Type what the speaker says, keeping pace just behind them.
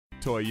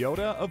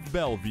Toyota of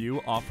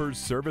Bellevue offers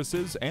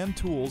services and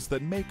tools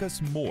that make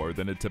us more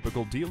than a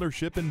typical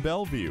dealership in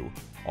Bellevue.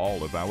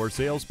 All of our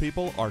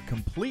salespeople are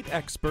complete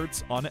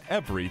experts on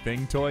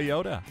everything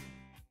Toyota.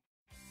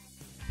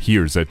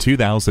 Here's a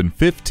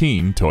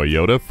 2015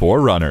 Toyota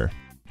 4Runner.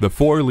 The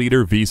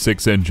 4-liter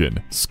V6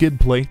 engine, skid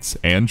plates,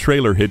 and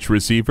trailer hitch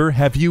receiver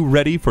have you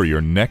ready for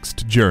your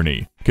next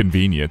journey.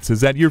 Convenience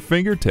is at your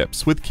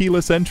fingertips with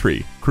keyless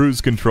entry, cruise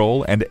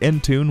control, and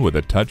Entune with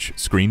a touch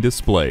screen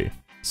display.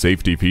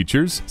 Safety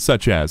features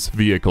such as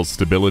vehicle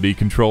stability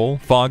control,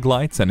 fog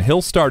lights, and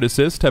hill start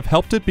assist have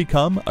helped it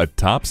become a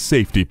top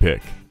safety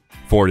pick.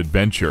 For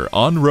adventure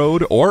on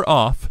road or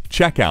off,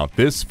 check out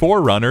this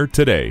 4Runner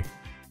today.